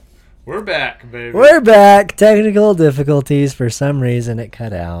We're back, baby. We're back. Technical difficulties. For some reason, it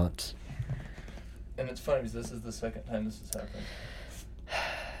cut out. And it's funny because this is the second time this has happened.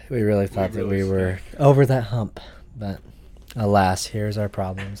 We really thought that we were over that hump. But alas, here's our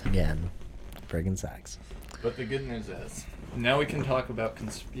problems again. Friggin' sucks. But the good news is, now we can talk about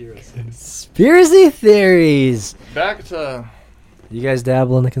conspiracies. Conspiracy theories. Back to... You guys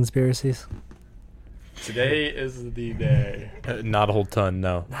dabble in the conspiracies? Today is the day. Not a whole ton,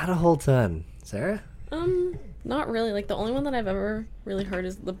 no. Not a whole ton. Sarah? Not really. Like, the only one that I've ever really heard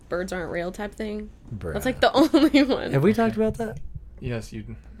is the birds aren't real type thing. Bruh. That's, like, the only one. Have we talked about that? Yes,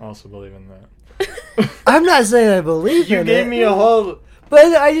 you also believe in that. I'm not saying I believe in it. You gave me a whole... But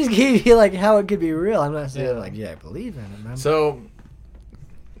I just gave you, like, how it could be real. I'm not saying, like, I believe in it, man. So,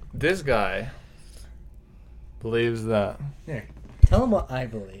 this guy believes that... Here, tell him what I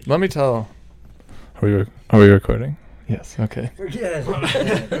believe. Let me tell... Are we recording? Yes, okay. Forget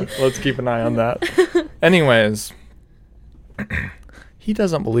it. Let's keep an eye on that. Anyways, he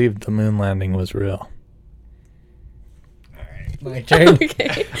doesn't believe the moon landing was real. My turn.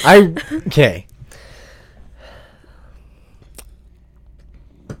 Okay. Okay.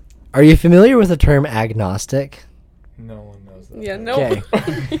 Are you familiar with the term agnostic? No one knows that. Yeah, no. Okay.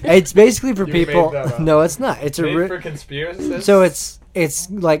 It's basically for You people. made that up. No, it's not. It's Made a for conspiracists? so it's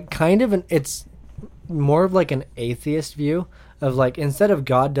like kind of it's more of like an atheist view of like instead of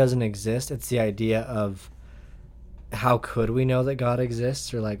God doesn't exist, it's the idea of how could we know that God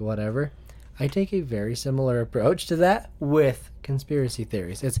exists or like whatever. I take a very similar approach to that with conspiracy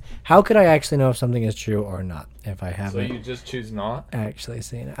theories. It's how could I actually know if something is true or not if I So haven't you just choose not? actually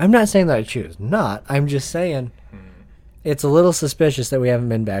seen it. I'm not saying that I choose not. I'm just saying it's a little suspicious that we haven't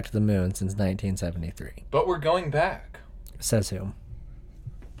been back to the moon since 1973. But we're going back. Says who?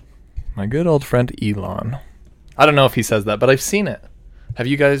 My good old friend Elon. I don't know if he says that, but I've seen it. Have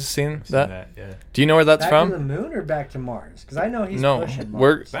you guys seen that? Yeah. Do you know where that's Back from? to the moon or back to Mars? Because I know he's No, pushing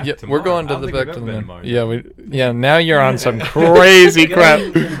we're Mars. Back to we're Mars. going to I don't the think back we've to the ever been moon. to Mars. Yeah, now you're on some crazy crap.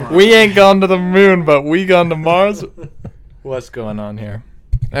 We ain't gone to the moon, but we gone to Mars. What's going on here?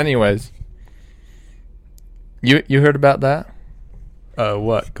 Anyways, you heard about that?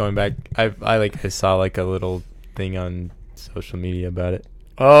 What? Going back, I saw like a little thing on social media about it.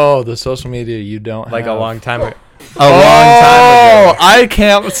 Oh, the social media you don't Like have. a long time ago. A long time ago. I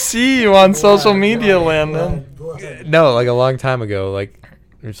can't see you on social media, Landon. No, like a long time ago. Like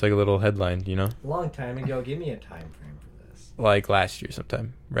it's like a little headline, you know, A long time ago. Give me a time frame for this. like last year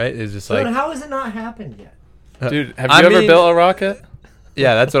sometime, right? It's just So like, then how has it not happened yet? Dude, have I you ever mean- built a rocket?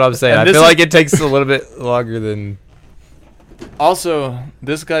 yeah, that's what I'm saying. And I this feel is- like it takes a little bit longer than. Also,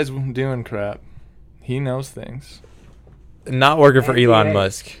 this guy's doing crap. He knows things. Not working for Elon NBA.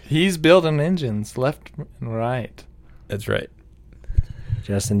 Musk. He's building engines left and right. That's right.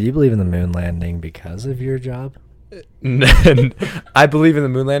 Justin, do you believe in the moon landing because of your job? I believe in the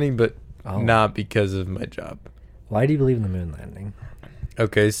moon landing, but Oh. not because of my job. Why do you believe in the moon landing?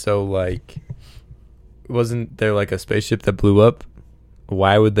 Okay, so like, wasn't there like a spaceship that blew up?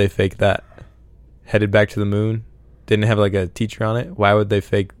 Why would they fake that? Headed back to the moon? Didn't have like a teacher on it? Why would they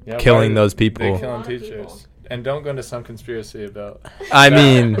fake Yeah, killing why those They people? killing A lot of teachers. people. And don't go into some conspiracy about... I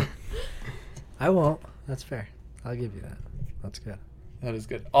mean, I won't. That's fair. I'll give you that. That's good. That is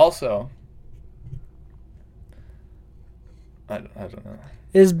good. Also, I don't know.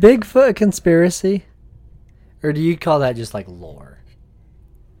 Is Bigfoot a conspiracy? Or do you call that just like lore?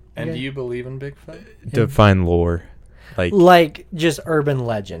 And Okay. do you believe in Bigfoot? define lore. Like just urban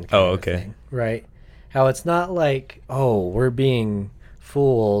legend. kind Oh, of okay. thing, right? How it's not like, oh, we're being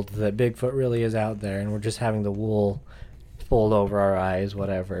fooled that Bigfoot really is out there and we're just having the wool fold over our eyes,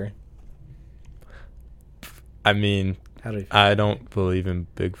 whatever. I mean, How do you feel? I don't believe in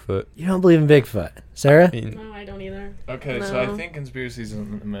Bigfoot. You don't believe in Bigfoot. Sarah? I mean, No, I don't either. Okay, so I No. think conspiracies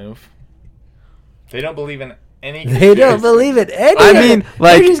isn't the move. They don't believe in any They don't conspiracy. believe it. I mean,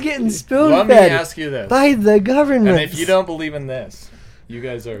 like- they're just getting spoon Let me fed ask you this. by the government. And if you don't believe in this, you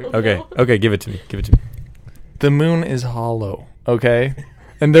guys are... okay, give it to me. Give it to me. The moon is hollow, okay?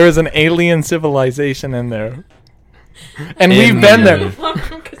 And there is an alien civilization in there. And we've In been the there. moon.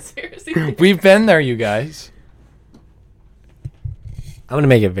 From conspiracy. We've been there, you guys. I'm gonna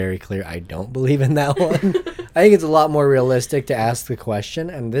make it very clear. I don't believe in that one. I think it's a lot more realistic to ask the question,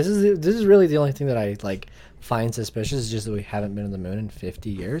 and this is really the only thing that I like find suspicious is just that we haven't been to the moon in 50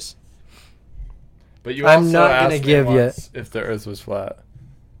 years. But you I'm also not asked gonna me give you- once if the Earth was flat.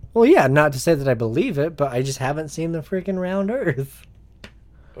 Well, yeah, not to say that I believe it, but I just haven't seen the freaking round Earth.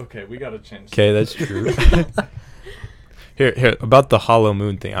 Okay, we gotta change. Okay, that's true. Here, about the hollow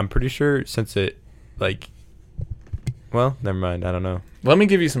moon thing. I'm pretty sure since it, like, Well, never mind. I don't know. Let me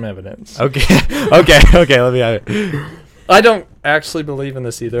give you some evidence. Okay. Okay. Let me have it. I don't actually believe in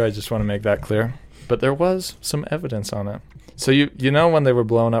this either. I just want to make that clear. But there was some evidence on it. So you know when they were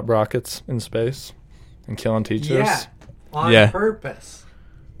blowing up rockets in space and killing teachers? Yeah. On Yeah. purpose.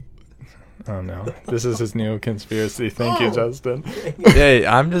 Oh no. This is his new conspiracy. Thank you, Justin. Hey,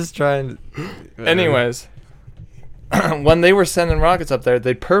 I'm just trying to... Anyways, when they were sending rockets up there,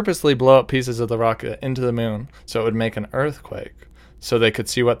 they'd purposely blow up pieces of the rocket into the moon so it would make an earthquake. So they could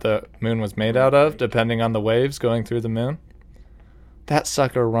see what the moon was made out of, depending on the waves going through the moon. That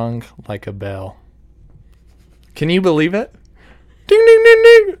sucker rung like a bell. Can you believe it? Ding, ding, ding,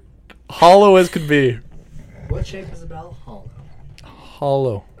 ding. Hollow as could be. What shape is a bell? Hollow.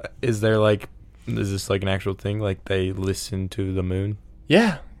 Hollow. Is this like an actual thing? Like they listen to the moon?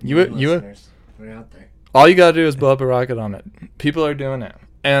 Yeah. Listeners, we're out there. All you gotta do is blow up a rocket on it. People are doing it.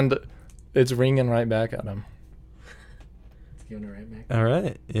 And it's ringing right back at them. It's giving it right back. All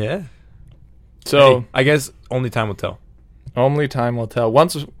right. Yeah. So, Hey, I guess only time will tell. only time will tell.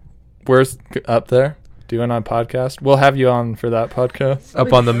 Once we're up there doing our podcast, we'll have you on for that podcast.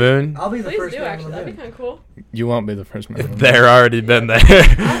 Up on the moon. I'll be the Please first do, man actually. on the That'd be moon. kind of cool. You won't be the first man. They're already been there.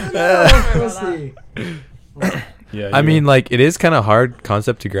 We'll see. Yeah. I you mean, will. like, it is kind of hard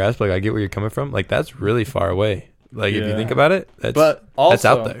concept to grasp. Like, I get where you're coming from. Like, that's really far away. Like, if you Yeah. think about it, that's but also, that's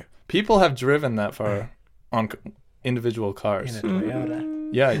out there. people have driven that far on individual cars. In a Toyota.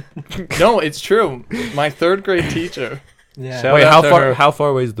 Yeah. No, it's true. My third grade teacher. Yeah. Shout Wait, out how to far? her. How far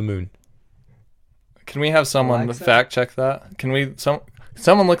away is the moon? Can we have someone Alexa? fact check that? Can we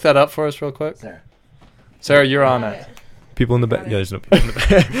someone look that up for us real quick? Sarah. Sarah, you're on it. People in the back. Yeah, there's no people in the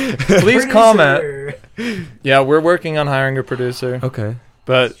back. Please comment. Producer. Yeah, we're working on hiring a producer, Okay.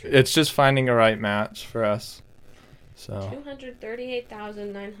 but it's just finding a right match for us. So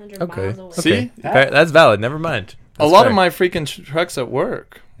 238,900 Okay. miles away. See? Okay. That's valid. Never mind. a That's lot fair. of my freaking trucks at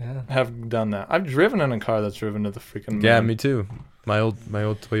work Yeah. have done that. I've driven in a car that's driven to the freaking moon. Yeah, me too. My old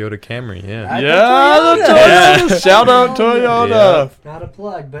Toyota Camry. Yeah. Yeah, the Toyota. Toyota. Shout out Toyota. Not a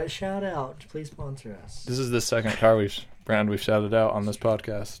plug, but shout out. Please sponsor us. This is the second car brand we've shouted out on this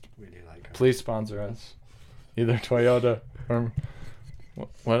podcast. We do like cars. Please sponsor us. Either Toyota or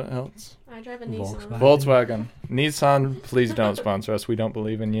what else? I drive a Nissan. Volkswagen. Nissan, please don't sponsor us. We don't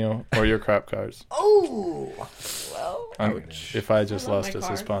believe in you or your crap cars. Oh. Well, If I just I love lost my us a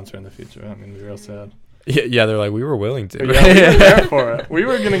car. sponsor in the future, I'm going to be real sad. Yeah, they're like, we were willing to. Yeah, we were there for it. We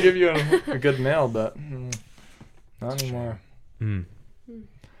were going to give you a good mail, but not anymore. Hmm.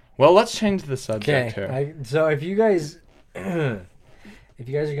 Well, let's change the subject here. Okay. So if you guys, are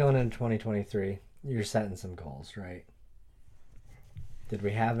going into 2023, you're setting some goals, right? Did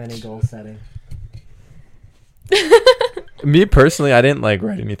we have any goal setting? Me personally, I didn't like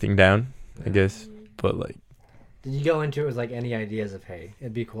write anything down. I guess, but like, Did you go into it with like any ideas of, hey,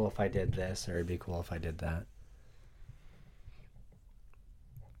 it'd be cool if I did this, or it'd be cool if I did that?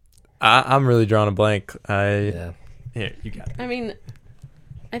 I'm really drawing a blank. Yeah. Here, you got it. I mean,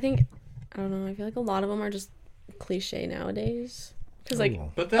 I think, I don't know, I feel like a lot of them are just cliche nowadays. Because, like,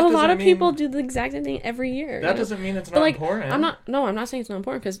 Cool. But a lot of people do the exact same thing every year. That doesn't mean it's But, not like, important. I'm not saying it's not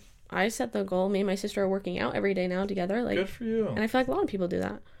important because I set the goal. Me and my sister are working out every day now together. Like, Good for you. and I feel like a lot of people do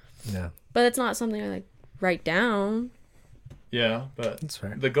that. Yeah. But it's not something I, like, write down. Yeah, but That's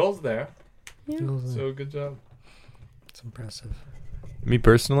fair. the goal's there. Yeah. So good job. It's impressive. Me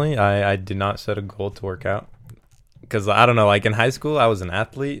personally, I did not set a goal to work out because I don't know. Like in high school, I was an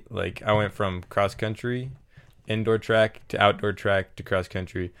athlete. Like I went from cross country, indoor track to outdoor track to cross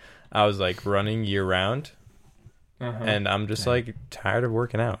country. I was like running year round, and I'm just like tired of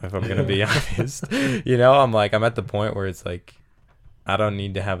working out. If I'm gonna be honest, I'm at the point where it's like I don't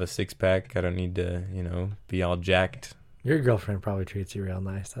need to have a six pack. I don't need to be all jacked. Your girlfriend probably treats you real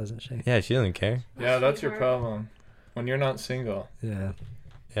nice, doesn't she? Yeah, she doesn't care. Yeah, that's your problem. When you're not single, Yeah.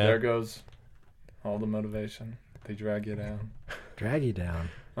 Yeah. there goes all the motivation. They drag you down. Drag you down.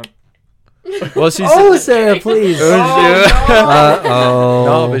 Well, she's Oh, Sarah, please. Uh-oh.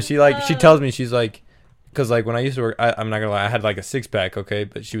 No, but she tells me, she's like, because like when I used to work, I'm not gonna lie, I had like a six pack, okay,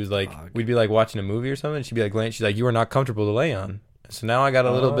 but she was like, we'd be like watching a movie or something, and she'd be like laying, she's like, you are not comfortable to lay on. So now I got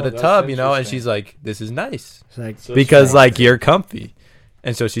a little bit of that's tub, and interesting. she's like, this is nice It's like, So because she- like you're comfy,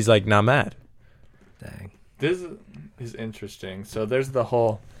 and so she's like not mad. dang. This is interesting. So there's the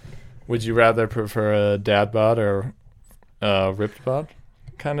whole, would you rather prefer a dad bod or a ripped bod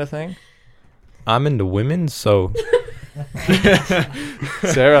kind of thing? I'm into women, so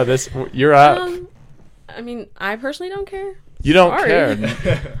Sarah, you're up. I mean, I personally don't care. You don't sorry.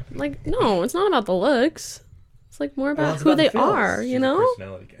 care. Like, no, it's not about the looks. It's like more Well, about it's who about they the feels. are, you know?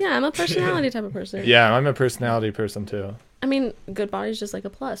 Yeah, I'm a personality type of person. Yeah, I'm a personality person too. I mean, good body's just like a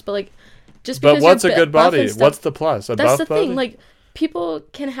plus, but like, just But because what's a you're good buff and body? stuff- What's the plus? A that's buff the body? thing. Like, people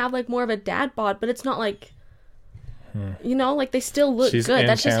can have like more of a dad bod, but it's not like, you know, like they still look She's good.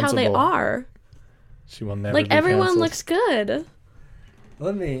 That's just how they intangible. are. She will never Like be everyone canceled. looks good.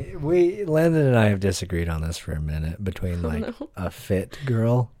 Landon and I have disagreed on this for a minute between like no. a fit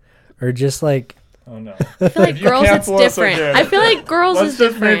girl or just like Oh no. I feel like If you girls, it's cancel us different. again, I feel like girls Let's is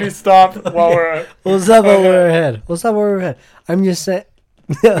just different. maybe stop while we're. we'll stop while we're ahead. We'll stop while we're ahead. I'm just saying.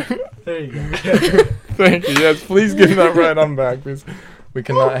 There you go. Thank you. Yes, please give that right on back, please. We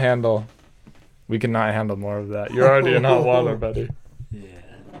cannot handle more of that. You're already in hot water, buddy.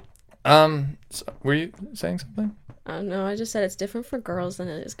 Yeah. So, were you saying something? No, I just said it's different for girls than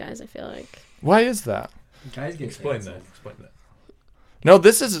it is guys. I feel like. Why is that? Guys get Explain canceled. that. No,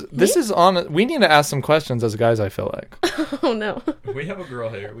 this is on. We need to ask some questions as guys. I feel like Oh no. We have a girl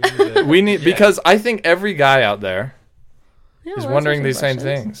here. we need because I think every guy out there Yeah, is we'll wondering answer these some same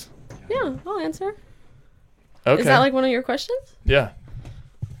questions. things. Yeah, I'll answer. Okay. Is that like one of your questions? Yeah.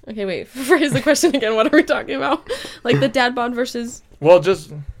 Okay, wait. Phrase the question again. What are we talking about? Like the dad bod versus. Well,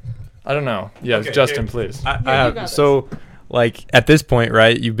 just I don't know. Yes, Okay, Justin, here. please. I you have, got so, like, at this point,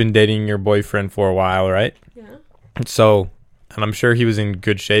 right, you've been dating your boyfriend for a while, right? Yeah. So, and I'm sure he was in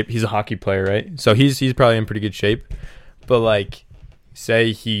good shape. He's a hockey player, right? So he's probably in pretty good shape. But like,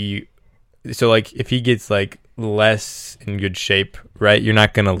 say if he gets like less in good shape, right? You're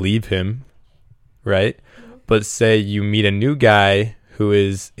not gonna leave him, right? But say you meet a new guy who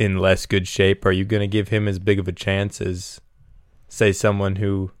is in less good shape, are you gonna give him as big of a chance as, say, someone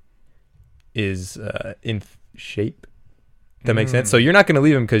who is in shape? That makes sense. So you're not gonna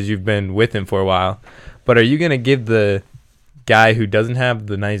leave him because you've been with him for a while, but are you gonna give the guy who doesn't have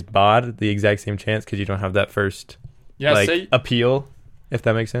the nice bod the exact same chance because you don't have that first appeal, if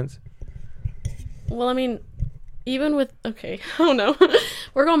that makes sense? Well, I mean, even with oh no,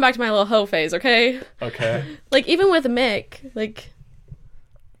 we're going back to my little hoe phase, okay? Okay. Like even with Mick, like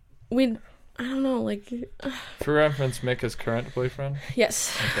I don't know, like For reference, Mick is current boyfriend.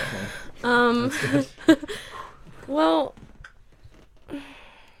 yes. Okay. Well,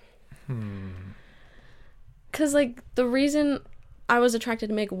 because like the reason I was attracted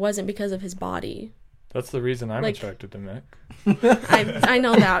to Mick wasn't because of his body. That's the reason I'm Like- attracted to Mick. I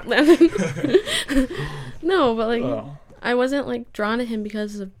know that. No, but like Oh. I wasn't like drawn to him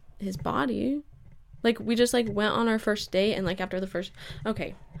because of his body. Like we just like went on our first date and like after the first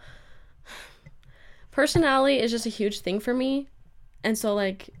personality is just a huge thing for me. And so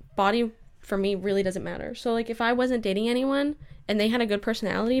like body for me really doesn't matter. So like if I wasn't dating anyone and they had a good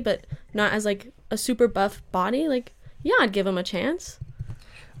personality but not as like a super buff body, like yeah, I'd give them a chance.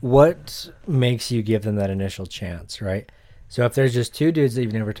 What makes you give them that initial chance, right? So if there's just two dudes that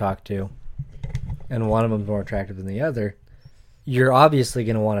you've never talked to and one of them's more attractive than the other, you're obviously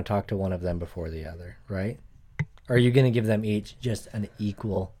going to want to talk to one of them before the other, right? Or are you going to give them each just an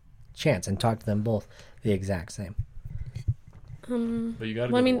equal chance and talk to them both the exact same? But you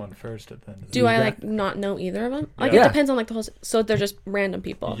gotta Well, I do mean, one first at the end. Do I like not know either of them? Like Yeah. it depends on like the whole so they're just random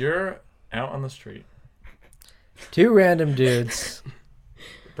people. You're out on the street. Two random dudes,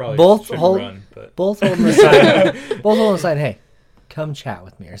 Probably Both shouldn't hold- run, but both holding the sign, both holding the sign, hey, come chat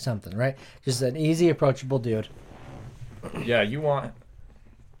with me or something, right? Just an easy, approachable dude. Yeah, you want.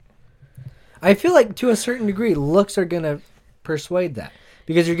 I feel like to a certain degree, looks are going to persuade that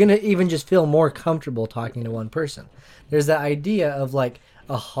because you're going to even just feel more comfortable talking to one person. There's that idea of like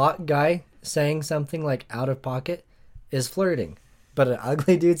a hot guy saying something like out of pocket is flirting, but an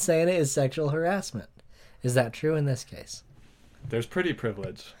ugly dude saying it is sexual harassment. Is that true in this case? There's pretty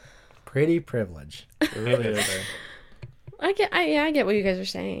privilege. Pretty privilege. There really is. I get what you guys are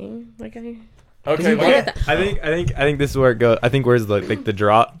saying. Like Okay, I get well, that. I think this is where it goes. I think where's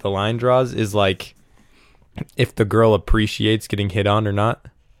the line draws is like if the girl appreciates getting hit on or not,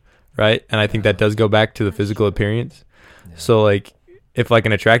 right? And I think that does go back to the physical appearance. Yeah. So like if like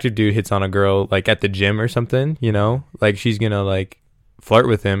an attractive dude hits on a girl like at the gym or something, you know, like she's gonna like flirt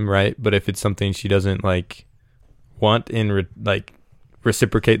with him, right? But if it's something she doesn't like want and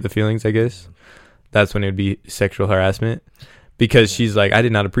reciprocate the feelings, I guess that's when it would be sexual harassment. Because she's like, I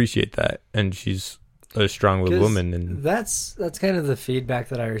did not appreciate that, and she's a strong-willed woman, and that's kind of the feedback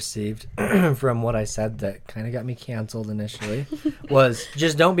that I received from what I said that kind of got me canceled initially. Was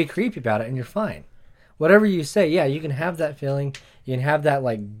just don't be creepy about it, and you're fine. Whatever you say, yeah, you can have that feeling, you can have that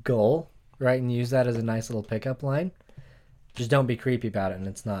like goal, right, and use that as a nice little pickup line. Just don't be creepy about it, and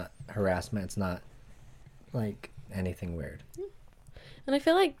it's not harassment. It's not like anything weird. And I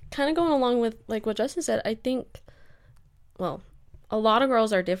feel like kind of going along with like what Justin said, I think, well, a lot of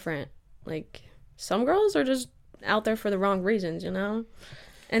girls are different. Like some girls are just out there for the wrong reasons, you know?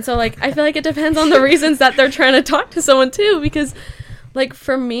 And so like I feel like it depends on the reasons that they're trying to talk to someone too, because like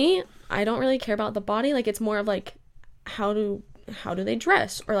for me, I don't really care about the body. Like it's more of like how do they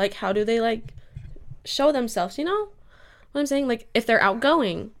dress, or like how do they like show themselves, you know what I'm saying? Like if they're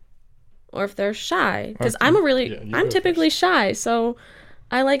outgoing or if they're shy, because I'm typically shy, so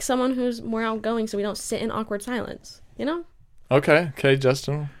I like someone who's more outgoing so we don't sit in awkward silence, you know? Okay,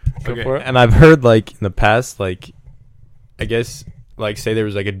 Justin, go for it. And I've heard like in the past, like I guess like say there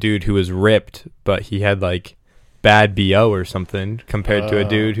was like a dude who was ripped but he had like bad BO or something compared to a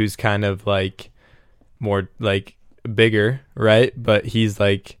dude who's kind of like more like bigger, right? But he's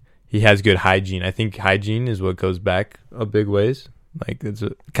like he has good hygiene. I think hygiene is what goes back a big ways. Like it's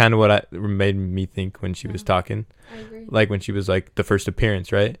kind of what made me think when she was talking. I agree. Like when she was like the first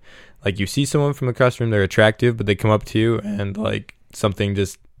appearance, right? Like you see someone from across the room, they're attractive, but they come up to you and like something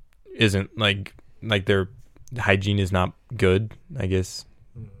just isn't like their hygiene is not good. I guess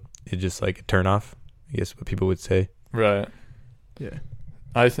it's just like a turn off. I guess what people would say. Right. Yeah.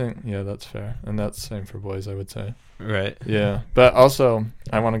 I think, yeah, that's fair. And that's the same for boys, I would say. Right. Yeah. But also,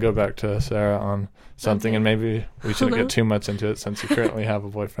 I want to go back to Sarah on something, and maybe we shouldn't get too much into it since you currently have a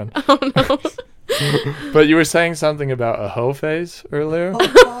boyfriend. Oh, no. But you were saying something about a hoe phase earlier.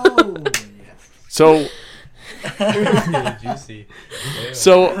 Oh, yes. So, Juicy.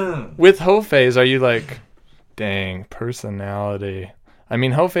 so with hoe phase, are you like, dang, personality? I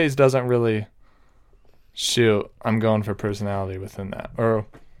mean, hoe phase doesn't really shoot. I'm going for personality within that. Or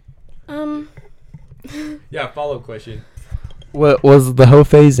Yeah, follow-up question. What was the hoe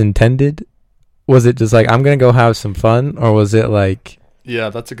phase intended? Was it just like I'm gonna go have some fun, or was it like yeah,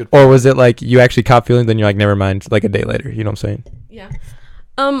 that's a good or was it like you actually caught feelings, then you're like never mind, like a day later, you know what I'm saying? Yeah.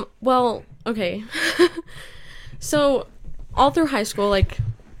 Well, okay. So all through high school, like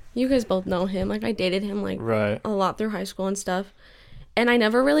you guys both know him, like I dated him like right. a lot through high school and stuff, and I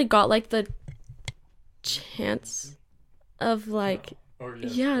never really got like the chance of like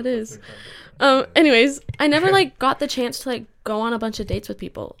yeah, it is. Anyways, I never like got the chance to like go on a bunch of dates with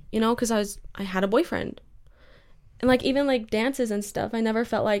people, you know, because I had a boyfriend. And like even like dances and stuff, I never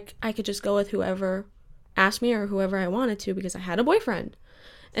felt like I could just go with whoever asked me or whoever I wanted to because I had a boyfriend.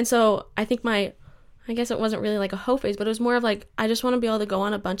 And so I think I guess it wasn't really like a hoe phase, but it was more of like I just want to be able to go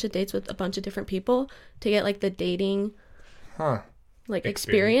on a bunch of dates with a bunch of different people to get like the dating like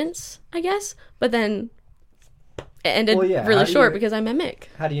experience, I guess. But then it ended really short because I met Mick.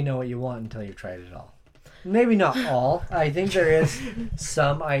 How do you know what you want until you've tried it all? Maybe not all. I think there is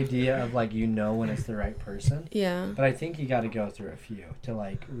some idea of like, you know, when it's the right person. Yeah. But I think you got to go through a few to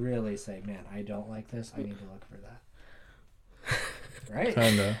like really say, man, I don't like this. I need to look for that. Right?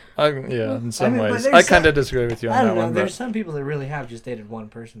 Kinda. Yeah, in some ways. I kind of disagree with you on I that don't know. one. There's some people that really have just dated one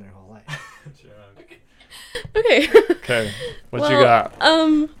person their whole life. Okay. Okay. What you got?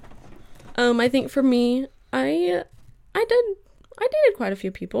 I think for me, I dated quite a few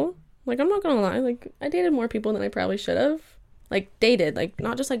people. Like, I'm not gonna lie, like I dated more people than I probably should have. Like dated, like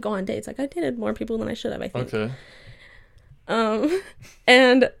not just like go on dates. Like I dated more people than I should have, I think. Okay.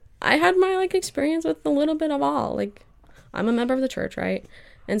 And I had my like experience with a little bit of all. Like I'm a member of the church, right?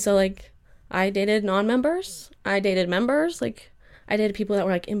 And so like I dated non-members, I dated members, like I dated people that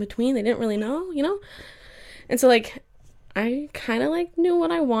were like in between, they didn't really know, you know? And so like I kind of like knew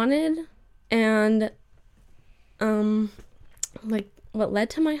what I wanted, and like what led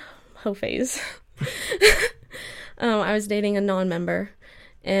to my hoe phase. I was dating a non-member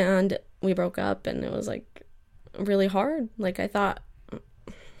and we broke up, and it was like really hard. Like I thought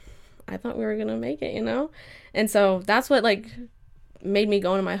we were gonna make it, you know? And so that's what like made me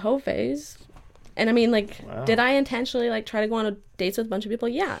go into my hoe phase. And I mean, like, did I intentionally like try to go on dates with a bunch of people?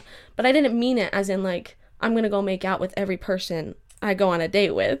 Yeah, but I didn't mean it as in like I'm gonna go make out with every person I go on a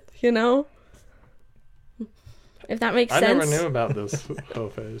date with, you know? If that makes sense. I never knew about this hoe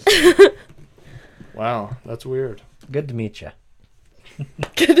phase. Wow, that's weird. Good to meet you.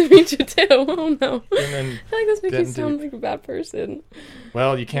 Good to meet you too. Oh no. And then I feel like this makes you sound like a bad person.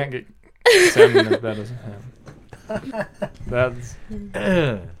 Well, you can't get sounding as bad as him. That's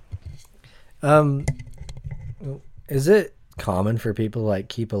is it common for people to like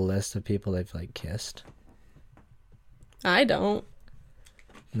keep a list of people they've like kissed? I don't.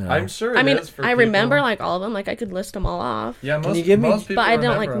 No. I'm sure. I mean, is for I people. remember like all of them. Like I could list them all off. Yeah, most, Can you give me? most people But I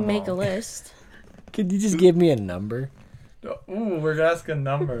don't remember like them make all. a list. Could you just give me a number? Ooh, we're asking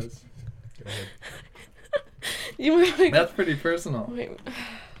numbers. You were like, That's pretty personal. wait, I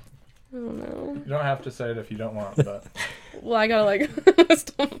don't know. You don't have to say it if you don't want, but Well, I gotta like.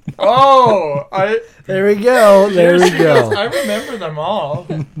 Oh, There we go. There we go. I remember them all.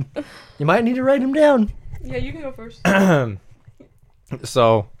 You might need to write them down. Yeah, you can go first.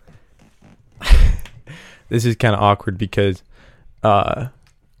 So this is kind of awkward because my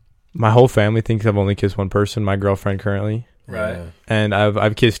whole family thinks I've only kissed one person, my girlfriend currently. Right. And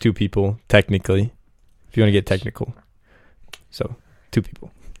I've kissed 2 people, technically, if you want to get technical. So, 2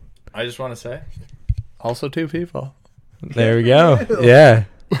 people. I just want to say, also 2 people. There we go. Yeah.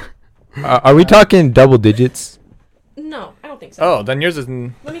 Are we talking double digits? No, I don't think so. Oh, then yours is.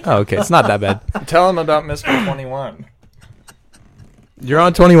 Let me. Oh, okay. It's not that bad. Tell him about Mr. 21. You're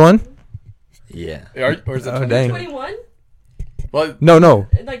on 21? Yeah. Or is it Oh, dang. 21? Well, No.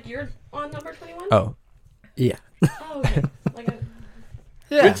 Like you're on number 21? Oh, Yeah. Oh, okay.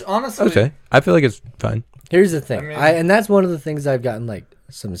 Yeah. which honestly, okay. I feel like it's fine. Here's the thing. I mean- and that's one of the things I've gotten like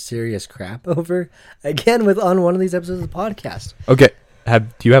some serious crap over. Again, on one of these episodes of the podcast. Okay.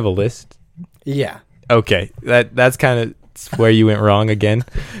 Do you have a list? Yeah. Okay. That's kind of where you went wrong again.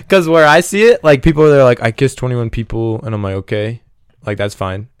 Because where I see it, like people are like, I kissed 21 people, and I'm like, okay, like that's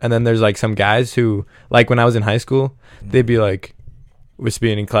fine. And then there's like some guys who, like when I was in high school, they'd be like, was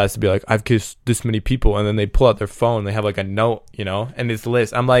being in class to be like, I've kissed this many people, and then they pull out their phone, they have like a note, and it's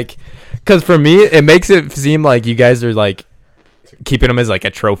list. I'm like, because for me, it makes it seem like you guys are like keeping them as like a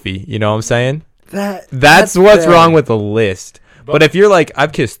trophy. You know what I'm saying? That's what's fair. wrong with the list. But if you're like,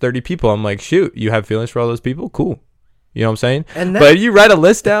 I've kissed 30 people, I'm like, shoot, you have feelings for all those people? Cool. You know what I'm saying? But if you write a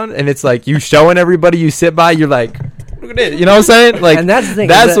list down and it's like you showing everybody you sit by, you're like, look at it. You know what I'm saying? Like, And that's the thing,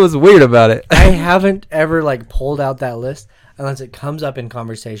 That's is that what's weird about it. I haven't ever like pulled out that list unless it comes up in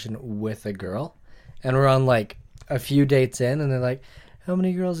conversation with a girl, and we're on like a few dates in, and they're like, "How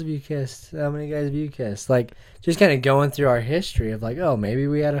many girls have you kissed? How many guys have you kissed?" Like just kind of going through our history of like, oh, maybe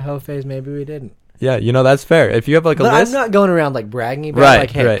we had a hoe phase, maybe we didn't. Yeah, that's fair. If you have like a But list. I'm not going around like bragging about Right, like,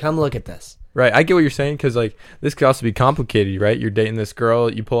 hey, right. come look at this. Right, I get what you're saying because like this could also be complicated, right? You're dating this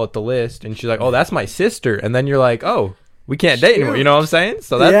girl, you pull out the list, and she's like, "Oh, that's my sister," and then you're like, "Oh, we can't date anymore." You know what I'm saying?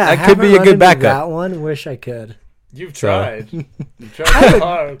 So that I could be haven't a run good into backup. That one, wish I could. you've So- tried. You've tried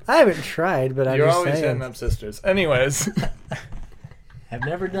hard. I haven't tried, but I'm You're just always saying. hitting up sisters. Anyways, I've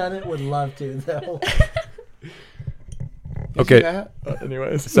never done it. Would love to though. Okay,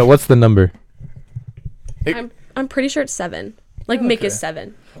 anyways, so what's the number? I'm pretty sure it's 7. Like Mick is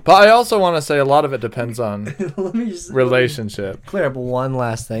 7. but I also want to say a lot of it depends on Let me just relationship. clear up one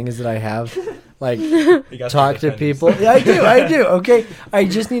last thing is that I have like talk to people. Yeah, I do. Okay, I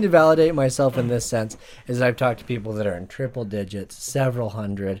just need to validate myself in this sense. Is that I've talked to people that are in triple digits, several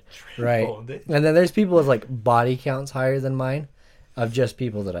hundred, right? And then there's people with like body counts higher than mine, of just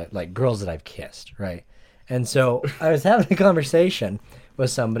people that I like, girls that I've kissed, right? And so I was having a conversation with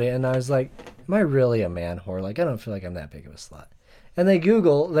somebody, and I was like, "Am I really a man whore? Like, I don't feel like I'm that big of a slut." And they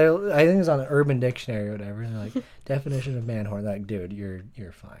Google, I think it's on an Urban Dictionary or whatever. And they're like, definition of man whore. And they're like, dude,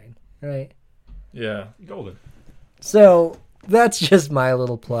 you're fine, right? Yeah, Golden. So that's just my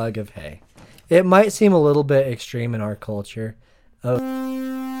little plug of, hey, it might seem a little bit extreme in our culture of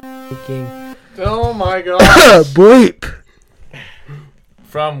thinking, oh my god. bleep.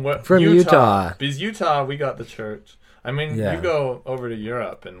 From what? From Utah. Because Utah, we got the church. I mean, Yeah. you go over to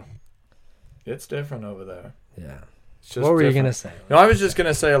Europe and it's different over there. Yeah. It's just What were you different. going to say? No, I was just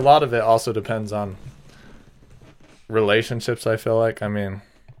gonna say a lot of it also depends on relationships. I feel like, I mean,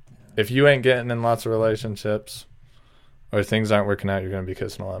 if you ain't getting in lots of relationships or things aren't working out, you're gonna be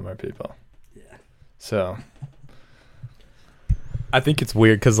kissing a lot more people. Yeah. So I think it's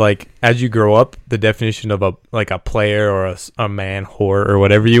weird because like as you grow up, the definition of a player or a man whore or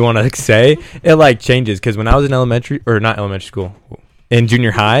whatever you want to say, it like changes. Because when I was in not elementary school, in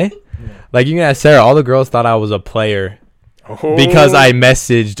junior high, like you can ask Sarah, all the girls thought I was a player because I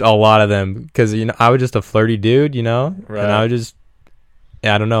messaged a lot of them because I was just a flirty dude, Right. and I was just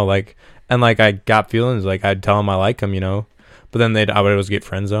I don't know, like, and like I got feelings, like I'd tell them I like them, but then I would always get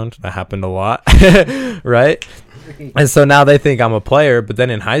friend zoned. That happened a lot, right? And so now they think I'm a player, but then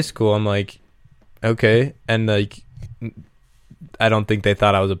in high school I'm like, okay, and like I don't think they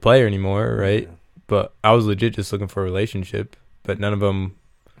thought I was a player anymore, right? But I was legit just looking for a relationship, but none of them.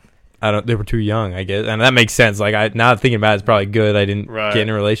 They were too young, I guess, and that makes sense. Like now thinking about it, it's probably good I didn't get in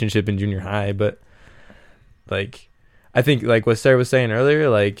a relationship in junior high, but like I think like what Sarah was saying earlier,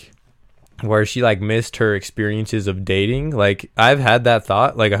 like where she like missed her experiences of dating. Like I've had that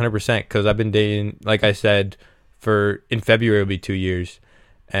thought like 100% because I've been dating, like I said, in February it'll be 2 years,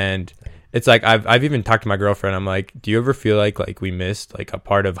 and it's like I've even talked to my girlfriend. I'm like, do you ever feel like we missed like a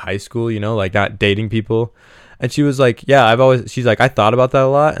part of high school, like not dating people? And she was like, yeah, she's like, I thought about that a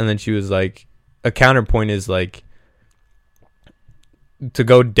lot. And then she was like, a counterpoint is like, to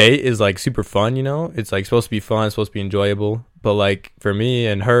go date is like super fun, you know? It's like supposed to be fun, it's supposed to be enjoyable. But like for me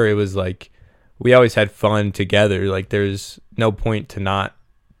and her, it was like we always had fun together. Like there's no point to not,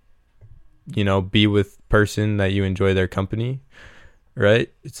 you know, be with person that you enjoy their company,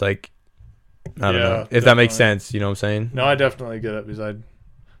 right? It's like I don't know if that makes sense. You know what I'm saying? No, I definitely get it because I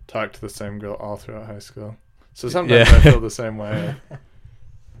talked to the same girl all throughout high school. So sometimes I feel the same way.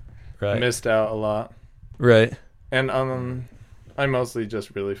 Right. Missed out a lot. Right. And I mostly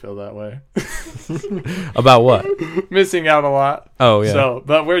just really feel that way. About what? Missing out a lot. Oh yeah. So,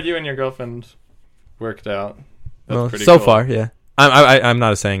 but where you and your girlfriend worked out. That's Well, pretty so cool. far, yeah. I'm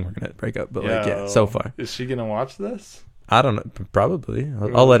not saying we're gonna break up, but like yeah, so far. Is she gonna watch this? I don't know. Probably.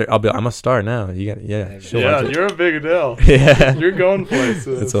 I'll let her. I'm a star now. You got yeah. Yeah, you're a big deal. Yeah. You're going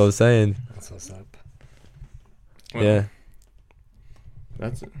places. That's what I'm saying. That's what's up. Well, yeah.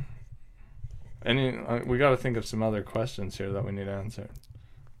 That's it. We got to think of some other questions here that we need answered.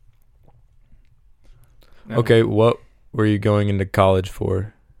 No. Okay, what were you going into college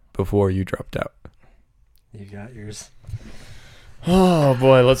for before you dropped out? You got yours. Oh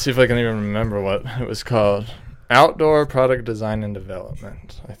boy, let's see if I can even remember what it was called. Outdoor Product Design and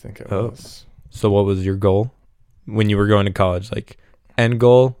Development, I think it was. So what was your goal when you were going to college? Like, end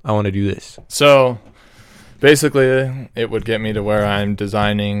goal, I want to do this. So basically, it would get me to where I'm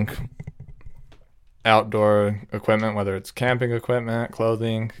designing outdoor equipment, whether it's camping equipment,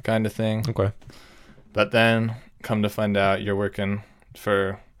 clothing, kind of thing. Okay. But then come to find out you're working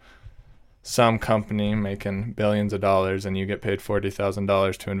for some company making billions of dollars and you get paid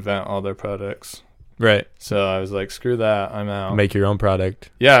 $40,000 to invent all their products. Right. So I was like, screw that, I'm out. Make your own product.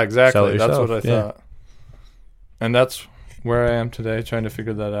 Yeah, exactly. Sell it That's yourself. what I thought. And that's where I am today, trying to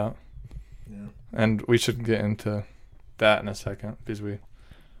figure that out. Yeah. And we should get into that in a second because we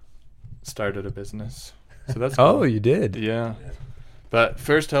started a business. So that's cool. Oh, you did? Yeah. But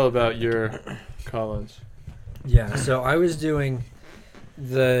first tell about your college. Yeah, so I was doing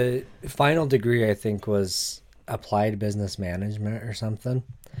the final degree, I think, was applied business management or something.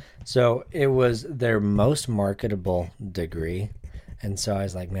 So it was their most marketable degree. And so I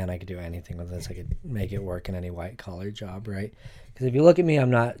was like, man, I could do anything with this. I could make it work in any white collar job, right? Because if you look at me,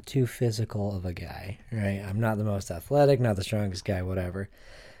 I'm not too physical of a guy, right? I'm not the most athletic, not the strongest guy, whatever.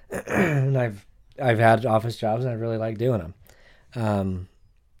 And I've had office jobs and I really like doing them.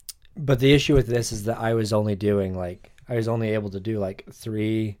 But the issue with this is that I was only able to do like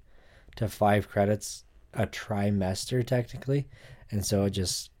 3 to 5 credits a trimester technically. And so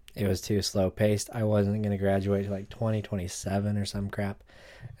it was too slow paced. I wasn't going to graduate to like 2027 or some crap.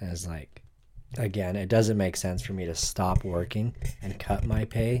 And it's like, again, it doesn't make sense for me to stop working and cut my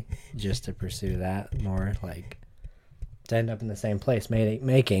pay just to pursue that more, like to end up in the same place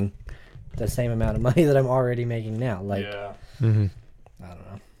making the same amount of money that I'm already making now. Like, yeah. Mm-hmm. I don't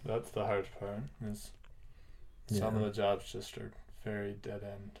know. That's the hard part. Is some of the jobs just are very dead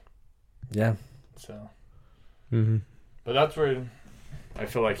end. Yeah. So. Mm-hmm. But that's where I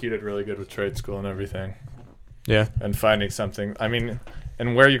feel like you did really good with trade school and everything. Yeah. And finding something. I mean,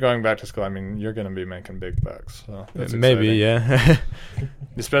 and where you're going back to school, I mean, you're going to be making big bucks. So that's maybe, exciting. yeah.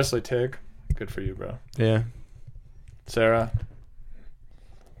 Especially Tig. Good for you, bro. Yeah. Sarah.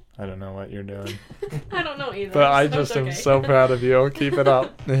 I don't know what you're doing. I don't know either. But I so just it's am okay. so proud of you. Keep it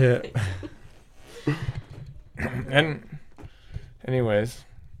up. Yeah. And anyways,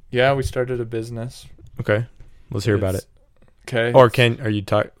 yeah, we started a business. Okay. Let's hear about it. Okay. Or are you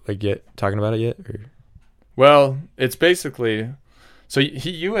talking about it yet? Or? Well, it's basically, so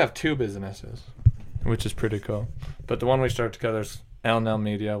you have 2 businesses, which is pretty cool. But the one we started together is L&L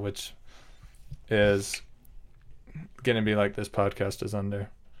Media, which is going to be like this podcast is under.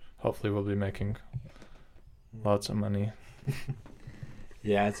 Hopefully we'll be making lots of money.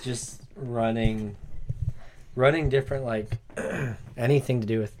 Yeah, it's just running different, like anything to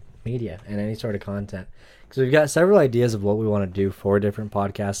do with media and any sort of content. Because we've got several ideas of what we want to do for different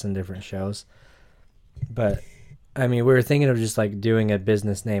podcasts and different shows. But, I mean, we were thinking of just like doing a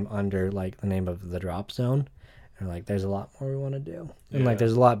business name under like the name of the Drop Zone. And like, there's a lot more we want to do. And like,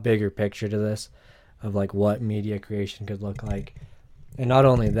 there's a lot bigger picture to this of like what media creation could look like. And not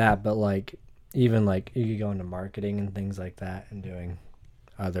only that, but like, even like you could go into marketing and things like that and doing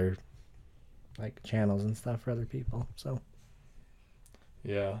other like channels and stuff for other people. So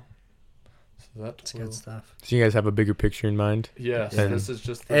yeah, so that's good stuff. So you guys have a bigger picture in mind? Yes, And this is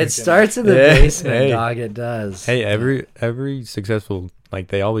just the It beginning. starts in the Yeah. basement, Hey. dog. It does. Hey, every successful, like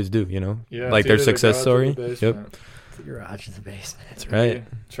they always do, you know? Yeah, Like it's their either the success garage or story. the Yep. basement. The garage is the basement. That's right.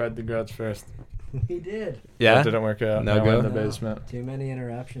 We tried the garage first. We did. That didn't work out. No Now we're go? in the No. basement. Too many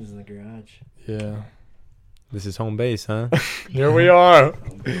interruptions in the garage. Yeah. This is home base, huh? Here we are.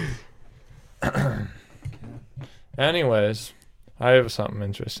 Anyways, I have something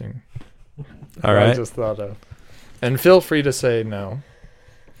interesting. All I right. just thought of. And feel free to say no.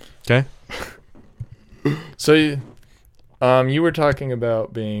 Okay. So you were talking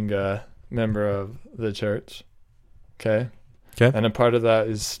about being a member of the church. Okay. Okay. And a part of that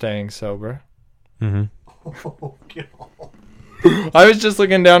is staying sober. Mm-hmm. Oh, God. I was just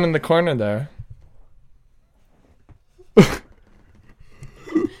looking down in the corner there.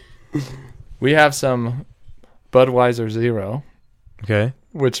 We have some Budweiser Zero, Okay.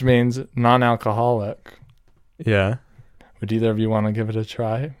 which means non-alcoholic. Yeah. Would either of you want to give it a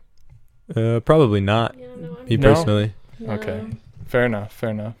try? Probably not. Yeah, no, Me No? personally. no. Okay. Fair enough. Fair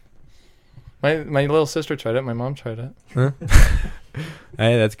enough. My little sister tried it. My mom tried it. Huh?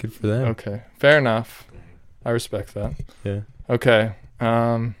 Hey, that's good for them. Okay. Fair enough. I respect that. Yeah. Okay.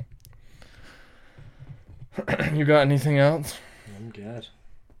 You got anything else? I'm good.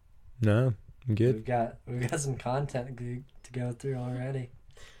 No, I'm good. We've got some content to go through already.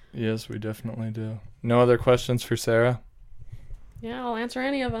 Yes, we definitely do. No other questions for Sarah? Yeah, I'll answer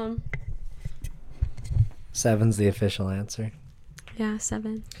any of them. 7's the official answer. Yeah,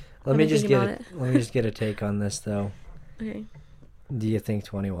 7. Let I've me been just thinking get about let me just get a take on this though. Okay. Do you think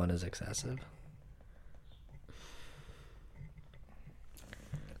 21 is excessive?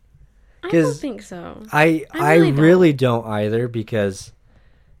 I 'Cause don't think so. I really really don't either because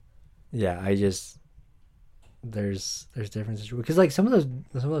I just there's differences because like some of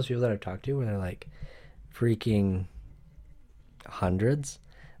those people that I've talked to where they're like freaking hundreds,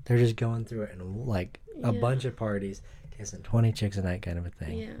 they're just going through it in like a Yeah. bunch of parties, kissing 20 chicks a night kind of a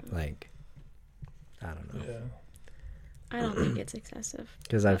thing. Yeah. Like I don't know. Yeah. I don't think it's excessive.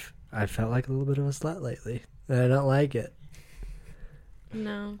 Because I felt like a little bit of a slut lately, and I don't like it.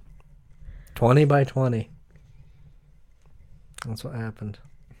 No. 20 by 20. That's what happened.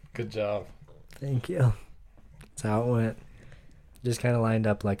 Good job. Thank you. That's how it went. Just kind of lined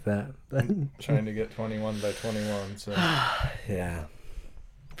up like that. But Trying to get 21 by 21. So yeah.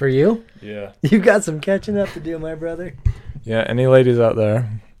 For you? yeah. You've got some catching up to do, my brother. Yeah. Any ladies out there?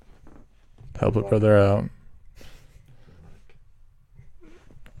 Help a brother out.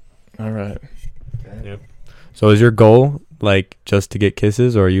 All right. Yep. So is your goal like just to get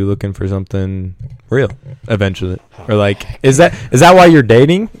kisses, or are you looking for something real eventually? Or like is that why you're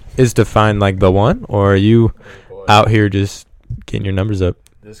dating, is to find like the one, or are you out here just getting your numbers up?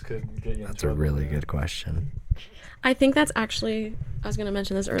 This could get you. That's a really good question. I think that's actually, I was going to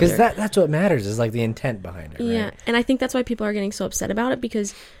mention this earlier. Because that's what matters is like the intent behind it, right? Yeah, and I think that's why people are getting so upset about it,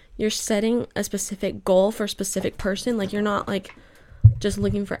 because you're setting a specific goal for a specific person. Like, you're not like just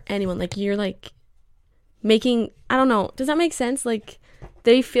looking for anyone. Like, you're like making, I don't know, does that make sense? Like,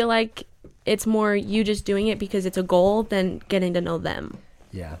 they feel like it's more you just doing it because it's a goal than getting to know them.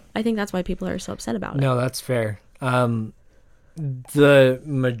 Yeah. I think that's why people are so upset about it. No, that's fair. The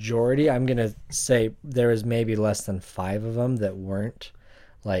majority, I'm going to say there was maybe less than 5 of them that weren't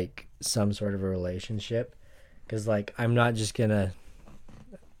like some sort of a relationship. Because like, I'm not just going to,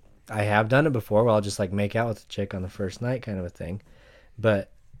 I have done it before where I'll just like make out with a chick on the first night kind of a thing.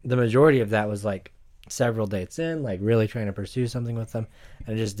 But the majority of that was like several dates in, like really trying to pursue something with them.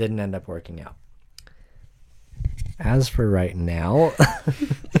 And it just didn't end up working out. As for right now,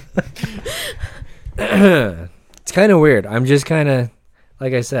 it's kind of weird. I'm just kind of,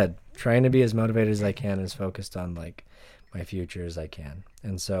 like I said, trying to be as motivated as I can, as focused on like my future as I can.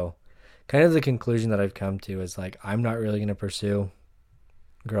 And so kind of the conclusion that I've come to is like, I'm not really going to pursue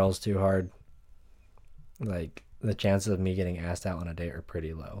girls too hard. Like the chances of me getting asked out on a date are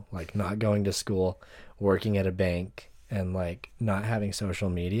pretty low. Like not going to school, working at a bank, and like not having social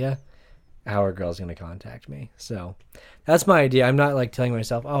media. How are girls going to contact me? So that's my idea. I'm not like telling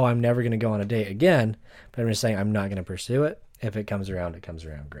myself, oh, I'm never going to go on a date again. But I'm just saying I'm not going to pursue it. If it comes around, it comes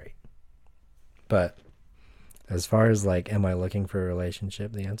around great. But as far as like, am I looking for a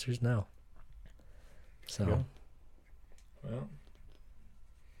relationship? The answer is no. So. Yeah. Well,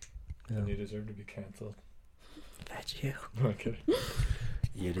 then you deserve to be canceled. That's you. Okay.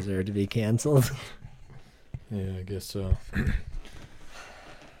 You deserve to be canceled. Yeah, I guess so.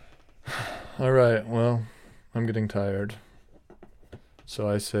 All right, well, I'm getting tired. So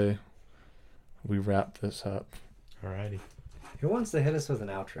I say we wrap this up. Alrighty. Who wants to hit us with an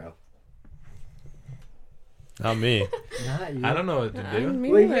outro? Not me. Not you. I don't know what to do. Me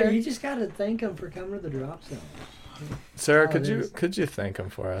Well, neither. you just got to thank him for coming to the drop zone. Sarah, Oh, it is. could you thank him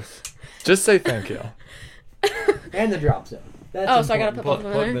for us? Just say thank you. And the drop zone. That's Oh, so I gotta important.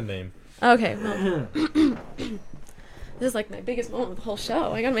 put both of them in the there? name. Okay, well. This is like my biggest moment of the whole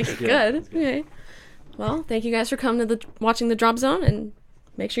show. I gotta make it good. Okay. Well, thank you guys for coming to watching the Drop Zone, and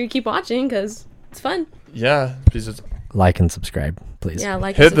make sure you keep watching because it's fun. Yeah, because Like and subscribe, please. Yeah,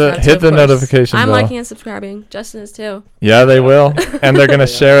 like hit and subscribe hit too, the of course. notification I'm bell. liking and subscribing. Justin is too. Yeah, they will, and they're gonna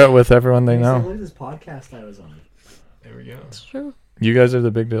share it with everyone they know. Look at this podcast I was on. There we go. It's true. You guys are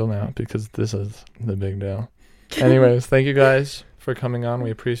the big deal now because this is the big deal. Anyways, thank you guys for coming on. We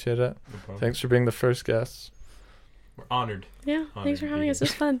appreciate it. No problem. Thanks for being the first guests. We're honored. Yeah, thanks for having us. It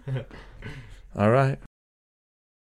was fun. All right.